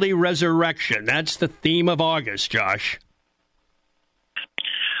 bodily resurrection. That's the theme of August, Josh.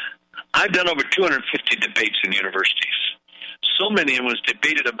 I've done over 250 debates in universities. So many of them was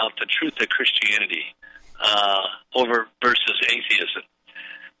debated about the truth of Christianity over versus atheism.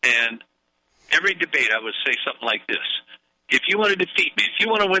 And every debate I would say something like this. If you want to defeat me, if you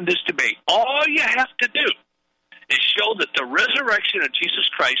want to win this debate, all you have to do is show that the resurrection of Jesus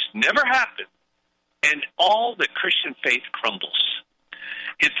Christ never happened, and all the Christian faith crumbles.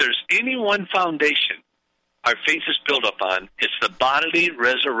 If there's any one foundation our faith is built upon, it's the bodily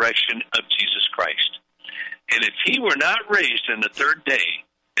resurrection of Jesus Christ. And if he were not raised on the third day,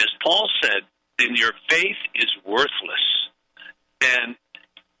 as Paul said, then your faith is worthless. And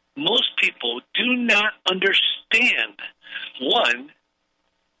most people do not understand, one,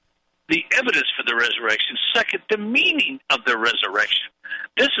 the evidence for the resurrection. Second, the meaning of the resurrection.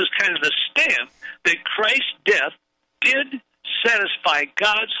 This is kind of the stamp that Christ's death did satisfy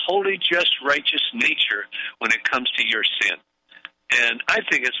God's holy, just, righteous nature when it comes to your sin. And I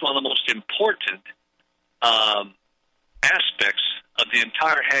think it's one of the most important aspects of the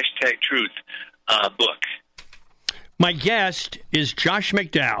entire #Truth book. My guest is Josh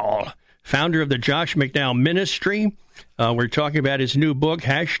McDowell, founder of the Josh McDowell Ministry. We're talking about his new book,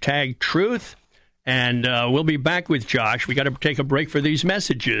 #Truth, and we'll be back with Josh. We got to take a break for these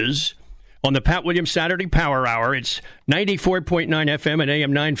messages on the Pat Williams Saturday Power Hour. It's 94.9 FM and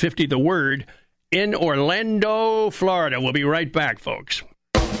AM 950, The Word. in Orlando, Florida. We'll be right back, folks.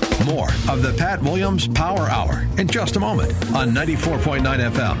 More of the Pat Williams Power Hour in just a moment on 94.9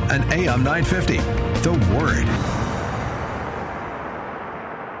 FM and AM 950. The Word.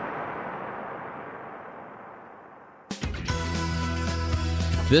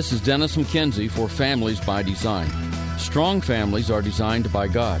 This is Dennis McKenzie for Families by Design. Strong families are designed by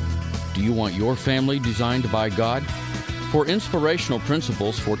God. Do you want your family designed by God? For inspirational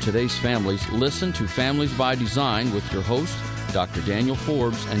principles for today's families, listen to Families by Design with your hosts, Dr. Daniel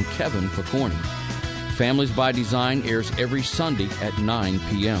Forbes and Kevin Picorni. Families by Design airs every Sunday at 9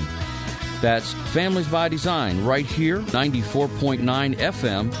 p.m. That's Families by Design right here, 94.9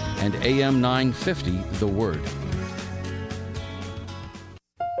 FM and AM 950, The Word.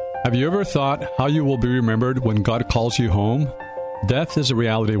 Have you ever thought how you will be remembered when God calls you home? Death is a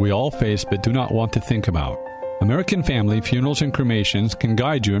reality we all face but do not want to think about. American Family Funerals and Cremations can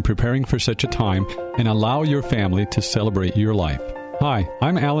guide you in preparing for such a time and allow your family to celebrate your life. Hi,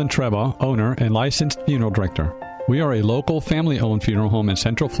 I'm Alan Treba, owner and licensed funeral director. We are a local family-owned funeral home in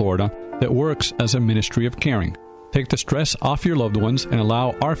Central Florida that works as a ministry of caring. Take the stress off your loved ones and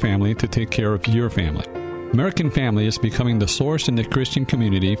allow our family to take care of your family. American Family is becoming the source in the Christian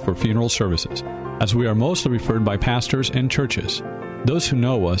community for funeral services, as we are mostly referred by pastors and churches. Those who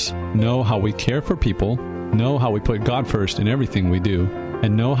know us know how we care for people, know how we put God first in everything we do,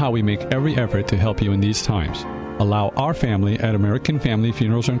 and know how we make every effort to help you in these times. Allow our family at American Family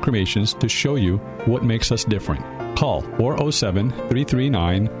Funerals and Cremations to show you what makes us different. Call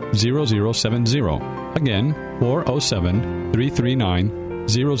 407-339-0070. Again,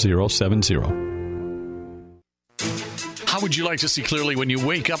 407-339-0070. How would you like to see clearly when you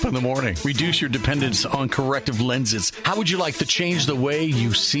wake up in the morning? Reduce your dependence on corrective lenses. How would you like to change the way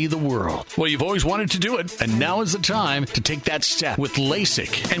you see the world? Well, you've always wanted to do it, and now is the time to take that step with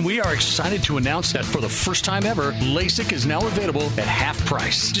LASIK. And we are excited to announce that for the first time ever, LASIK is now available at half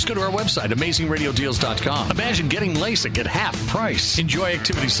price. Just go to our website, AmazingRadioDeals.com. Imagine getting LASIK at half price. Enjoy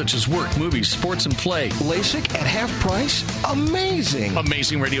activities such as work, movies, sports, and play. LASIK at half price? Amazing!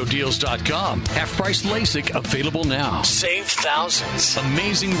 AmazingRadioDeals.com. Half price LASIK available now. Save thousands.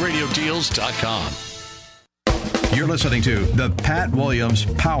 AmazingRadioDeals.com. You're listening to the Pat Williams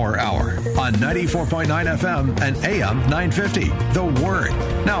Power Hour on 94.9 FM and AM 950. The Word.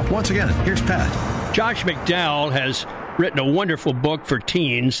 Now, once again, here's Pat. Josh McDowell has written a wonderful book for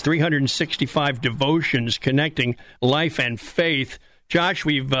teens, 365 devotions connecting life and faith. Josh,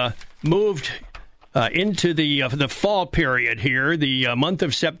 we've moved into the fall period here, the month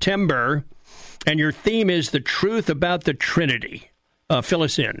of September. And your theme is the truth about the Trinity. Fill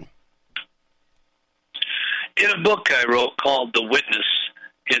us in. In a book I wrote called The Witness,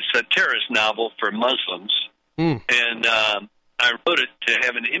 it's a terrorist novel for Muslims. And I wrote it to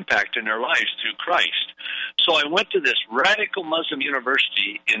have an impact in their lives through Christ. So I went to this radical Muslim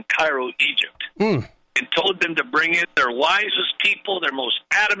university in Cairo, Egypt, and told them to bring in their wisest people, their most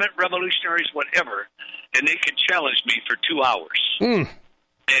adamant revolutionaries, whatever, and they could challenge me for 2 hours.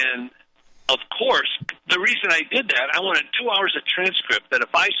 And of course, the reason I did that, I wanted 2 hours of transcript that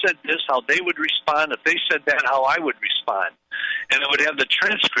if I said this, how they would respond, if they said that, how I would respond. And I would have the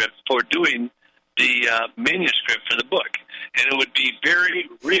transcript for doing the manuscript for the book. And it would be very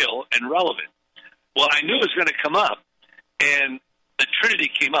real and relevant. Well, I knew it was going to come up, and the Trinity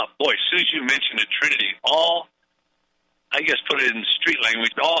came up. Boy, as soon as you mentioned the Trinity, I guess put it in street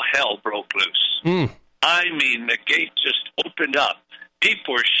language, all hell broke loose. I mean, the gate just opened up.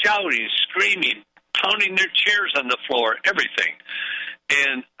 People were shouting, screaming, pounding their chairs on the floor, everything.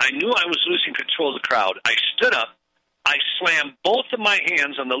 And I knew I was losing control of the crowd. I stood up. I slammed both of my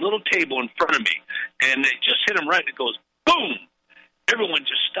hands on the little table in front of me, and it just hit them right. It goes, boom! Everyone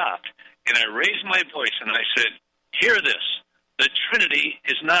just stopped. And I raised my voice, and I said, hear this. The Trinity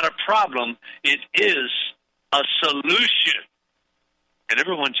is not a problem. It is a solution. And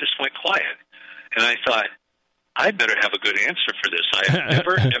everyone just went quiet. And I thought, I better have a good answer for this. I have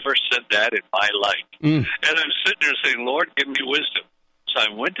never, ever said that in my life. And I'm sitting there saying, Lord, give me wisdom. So I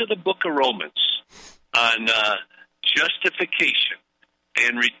went to the book of Romans on justification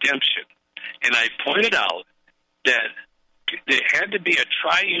and redemption. And I pointed out that there had to be a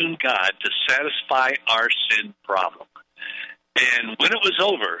triune God to satisfy our sin problem. And when it was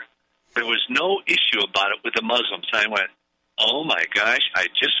over, there was no issue about it with the Muslims. I went, oh my gosh, I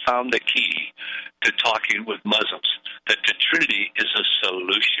just found the key to talking with Muslims, that the Trinity is a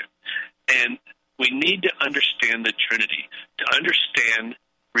solution. And we need to understand the Trinity, to understand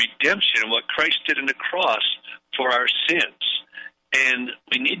redemption and what Christ did on the cross for our sins. And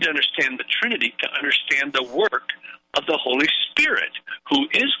we need to understand the Trinity to understand the work of the Holy Spirit, who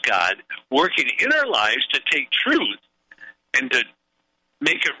is God working in our lives to take truth and to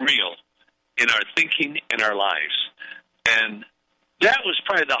make it real in our thinking and our lives. And that was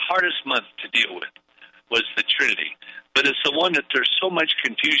probably the hardest month to deal with, was the Trinity. But it's the one that there's so much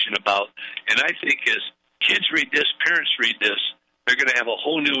confusion about. And I think as kids read this, parents read this, they're going to have a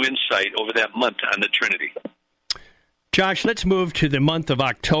whole new insight over that month on the Trinity. Josh, let's move to the month of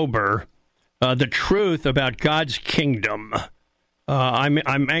October, the truth about God's kingdom.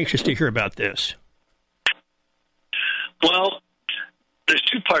 I'm anxious to hear about this. Well, there's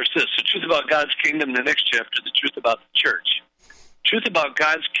two parts to this. The truth about God's kingdom, the next chapter, the truth about the church. Truth about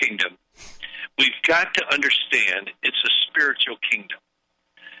God's kingdom, we've got to understand it's a spiritual kingdom.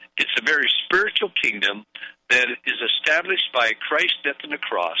 It's a very spiritual kingdom that is established by Christ's death on the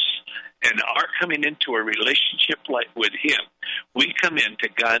cross and our coming into a relationship with Him. We come into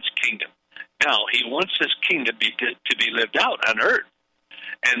God's kingdom. Now, He wants His kingdom to be lived out on earth.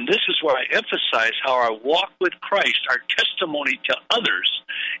 And this is where I emphasize how our walk with Christ, our testimony to others,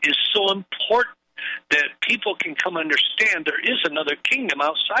 is so important that people can come understand there is another kingdom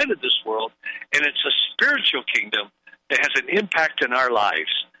outside of this world, and it's a spiritual kingdom that has an impact in our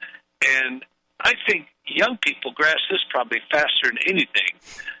lives. And I think young people grasp this probably faster than anything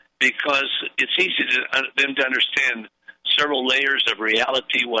because it's easy to them to understand several layers of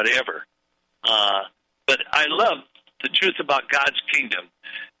reality, whatever. But I love the truth about God's kingdom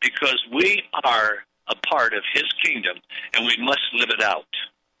because we are a part of His kingdom, and we must live it out.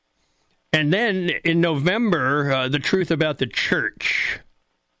 And then in November, the truth about the church.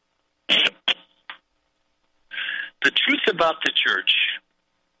 The truth about the church,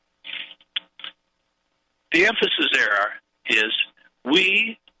 the emphasis there is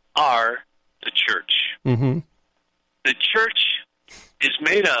we are the church. Mm-hmm. The church is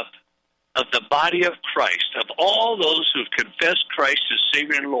made up of the body of Christ, of all those who have confessed Christ as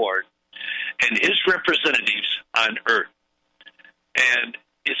Savior and Lord, and His representatives on earth. And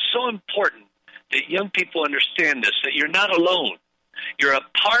it's so important that young people understand this, that you're not alone. You're a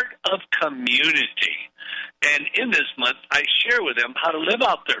part of community. And in this month, I share with them how to live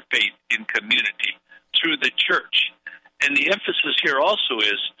out their faith in community through the church. And the emphasis here also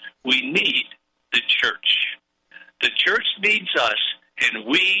is we need the church. The church needs us, and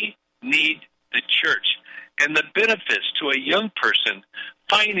we need the church. And the benefits to a young person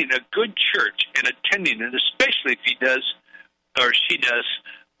finding a good church and attending it, especially if he does or she does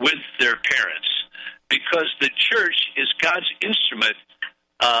with their parents, because the church is God's instrument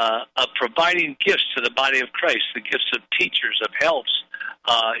of providing gifts to the body of Christ, the gifts of teachers, of helps,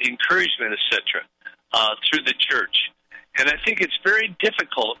 encouragement, etc., through the church. And I think it's very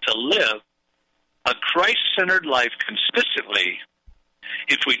difficult to live a Christ-centered life consistently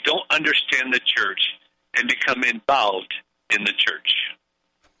if we don't understand the church and become involved in the church.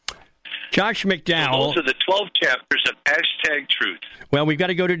 Josh McDowell. So those are the 12 chapters of #Truth. Well, we've got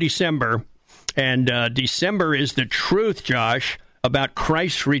to go to December, and December is the truth, Josh, about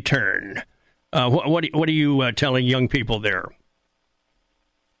Christ's return. What are you telling young people there?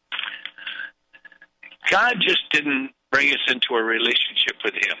 God just didn't bring us into a relationship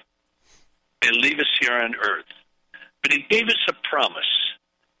with Him and leave us here on earth, but He gave us a promise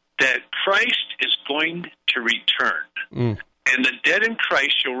that Christ is going to return. And the dead in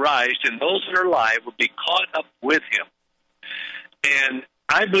Christ shall rise, and those that are alive will be caught up with Him. And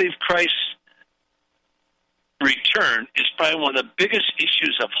I believe Christ's return is probably one of the biggest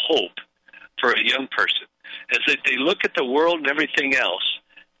issues of hope for a young person, as that they look at the world and everything else,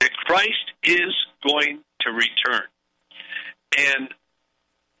 that Christ is going to return. And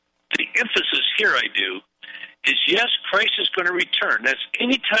the emphasis here I do is, yes, Christ is going to return. That's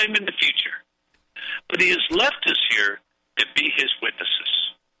any time in the future. But He has left us here to be His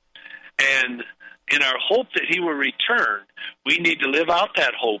witnesses. And in our hope that He will return, we need to live out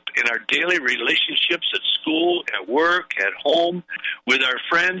that hope in our daily relationships at school, at work, at home, with our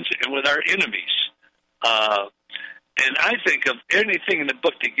friends, and with our enemies. And I think of anything in the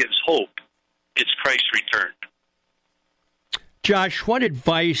book that gives hope, it's Christ's return. Josh, what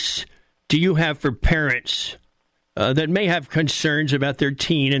advice do you have for parents that may have concerns about their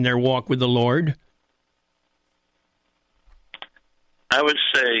teen and their walk with the Lord? I would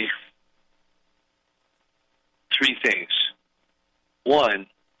say 3 things. 1,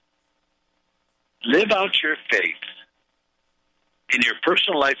 live out your faith in your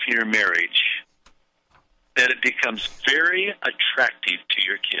personal life and your marriage, that it becomes very attractive to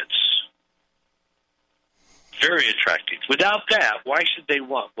your kids. Very attractive. Without that, why should they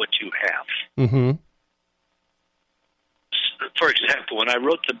want what you have? Mm-hmm. For example, when I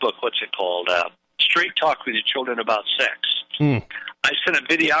wrote the book, what's it called? Straight Talk with Your Children About Sex. I sent a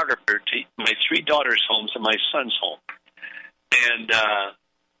videographer to my 3 daughters' homes and my son's home. And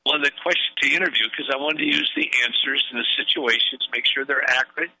one of the questions to interview, because I wanted to use the answers and the situations, make sure they're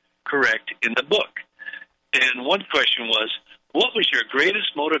accurate, correct in the book. And one question was, what was your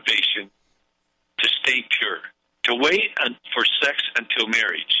greatest motivation to stay pure, to wait for sex until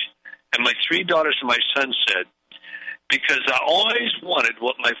marriage? And my 3 daughters and my son said, because I always wanted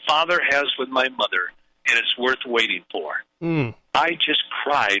what my father has with my mother, and it's worth waiting for. I just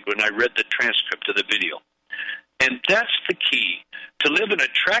cried when I read the transcript of the video. And that's the key. To live an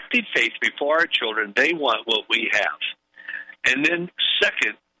attractive faith before our children, they want what we have. And then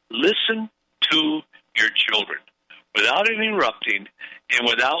second, listen to your children without interrupting and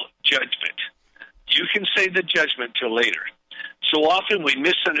without judgment. You can save the judgment till later. So often we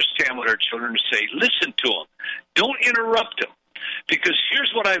misunderstand what our children say. Listen to them. Don't interrupt them. Because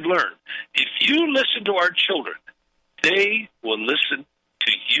here's what I've learned. If you listen to our children, they will listen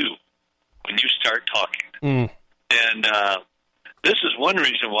to you when you start talking. And this is one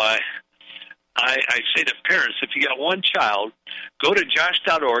reason why I say to parents, if you got one child, go to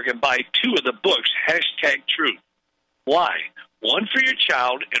josh.org and buy 2 of the books, #Truth. Why? One for your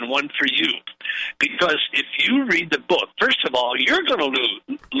child and one for you. Because if you read the book, first of all, you're going to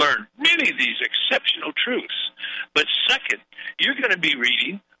learn many of these exceptional truths. But second, you're going to be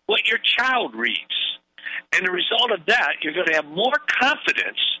reading what your child reads. And the result of that, you're going to have more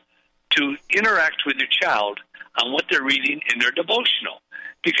confidence to interact with your child on what they're reading in their devotional.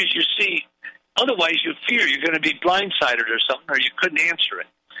 Because you see, otherwise you fear you're going to be blindsided or something, or you couldn't answer it.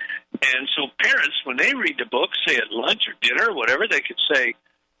 And so parents, when they read the book, say at lunch or dinner or whatever, they could say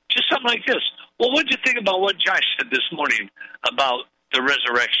just something like this. Well, what did you think about what Josh said this morning about the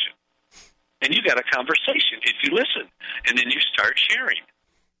resurrection? And you got a conversation if you listen, and then you start sharing.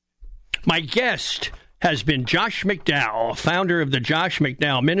 My guest has been Josh McDowell, founder of the Josh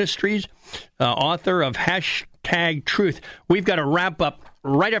McDowell Ministries, author of #Truth. We've got to wrap up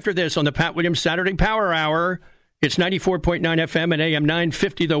right after this on the Pat Williams Saturday Power Hour. It's 94.9 FM and AM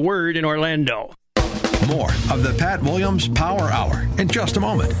 950 The Word in Orlando. More of the Pat Williams Power Hour in just a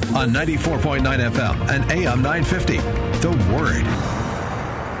moment on 94.9 FM and AM 950 The Word.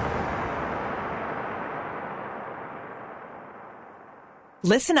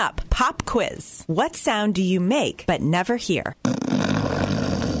 Listen up. Pop quiz. What sound do you make but never hear?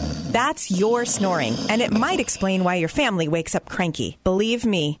 That's your snoring, and it might explain why your family wakes up cranky. Believe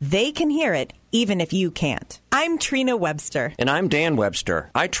me, they can hear it, even if you can't. I'm Trina Webster. And I'm Dan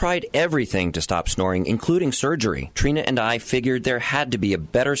Webster. I tried everything to stop snoring, including surgery. Trina and I figured there had to be a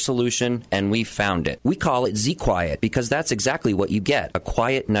better solution, and we found it. We call it Z-Quiet because that's exactly what you get, a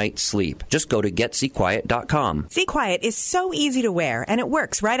quiet night's sleep. Just go to GetZQuiet.com. Z-Quiet is so easy to wear, and it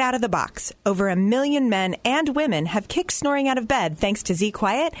works right out of the box. Over 1 million men and women have kicked snoring out of bed thanks to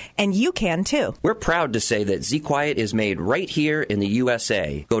Z-Quiet, and you can too. We're proud to say that Z-Quiet is made right here in the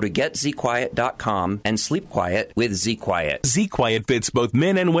USA. Go to GetZQuiet.com and sleep quiet with Z-Quiet. Z-Quiet fits both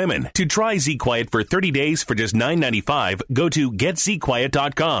men and women. To try Z-Quiet for 30 days for just $9.95, go to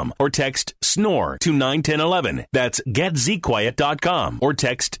GetZQuiet.com or text SNORE to 91011. That's GetZQuiet.com or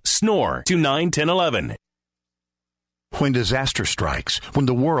text SNORE to 91011. When disaster strikes, when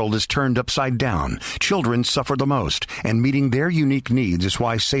the world is turned upside down, children suffer the most, and meeting their unique needs is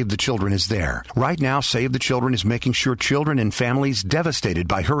why Save the Children is there. Right now, Save the Children is making sure children and families devastated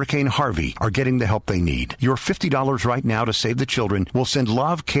by Hurricane Harvey are getting the help they need. Your $50 right now to Save the Children will send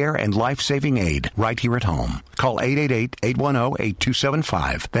love, care, and life-saving aid right here at home. Call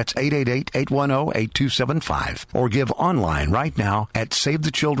 888-810-8275. That's 888-810-8275. Or give online right now at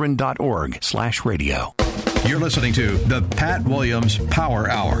savethechildren.org/radio. You're listening to the Pat Williams Power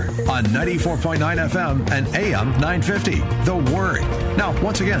Hour on 94.9 FM and AM 950. The Word. Now,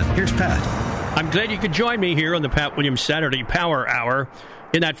 once again, here's Pat. I'm glad you could join me here on the Pat Williams Saturday Power Hour.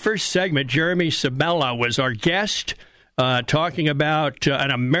 In that first segment, Jeremy Sabala was our guest, talking about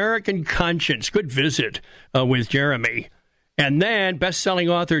an American conscience. Good visit with Jeremy. And then best-selling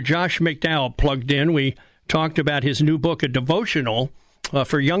author Josh McDowell plugged in. We talked about his new book, a devotional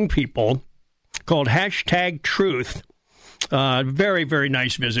for young people, called #Truth. Very, very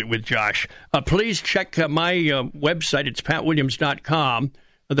nice visit with Josh. Please check my website. It's patwilliams.com.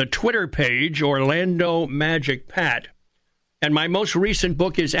 The Twitter page, Orlando Magic Pat. And my most recent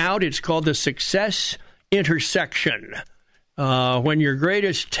book is out. It's called The Success Intersection. When your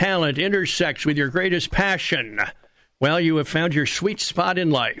greatest talent intersects with your greatest passion, well, you have found your sweet spot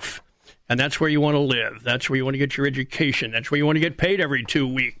in life. And that's where you want to live. That's where you want to get your education. That's where you want to get paid every 2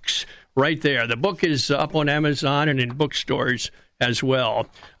 weeks. Right there. The book is up on Amazon and in bookstores as well.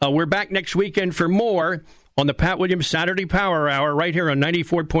 We're back next weekend for more on the Pat Williams Saturday Power Hour right here on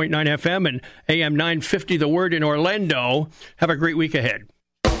 94.9 FM and AM 950 The Word in Orlando. Have a great week ahead.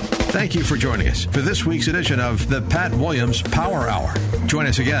 Thank you for joining us for this week's edition of the Pat Williams Power Hour. Join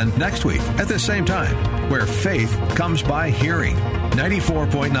us again next week at the same time, where faith comes by hearing.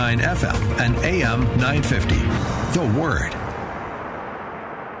 94.9 FM and AM 950. The Word.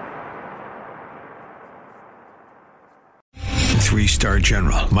 Three-star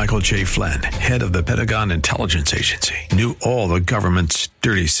General Michael J. Flynn, head of the Pentagon Intelligence Agency, knew all the government's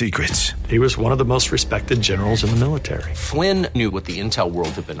dirty secrets. He was one of the most respected generals in the military. Flynn knew what the intel world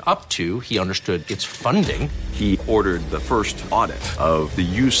had been up to. He understood its funding. He ordered the first audit of the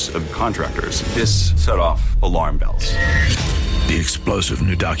use of contractors. This set off alarm bells. The explosive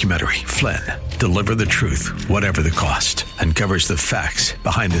new documentary, Flynn, Deliver the Truth, Whatever the Cost, uncovers the facts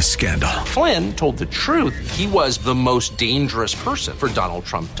behind this scandal. Flynn told the truth. He was the most dangerous person for Donald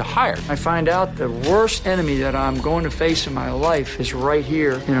Trump to hire. I find out the worst enemy that I'm going to face in my life is right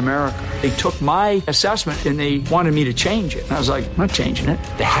here in America. They took my assessment and they wanted me to change it. And I was like, I'm not changing it.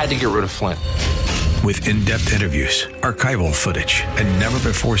 They had to get rid of Flynn. With in-depth interviews, archival footage, and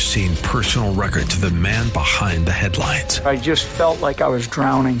never-before-seen personal records of the man behind the headlines. I just felt like I was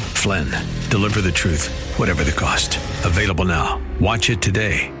drowning. Flynn, Deliver the Truth, Whatever the Cost. Available now. Watch it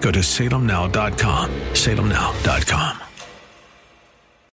today. Go to salemnow.com. salemnow.com.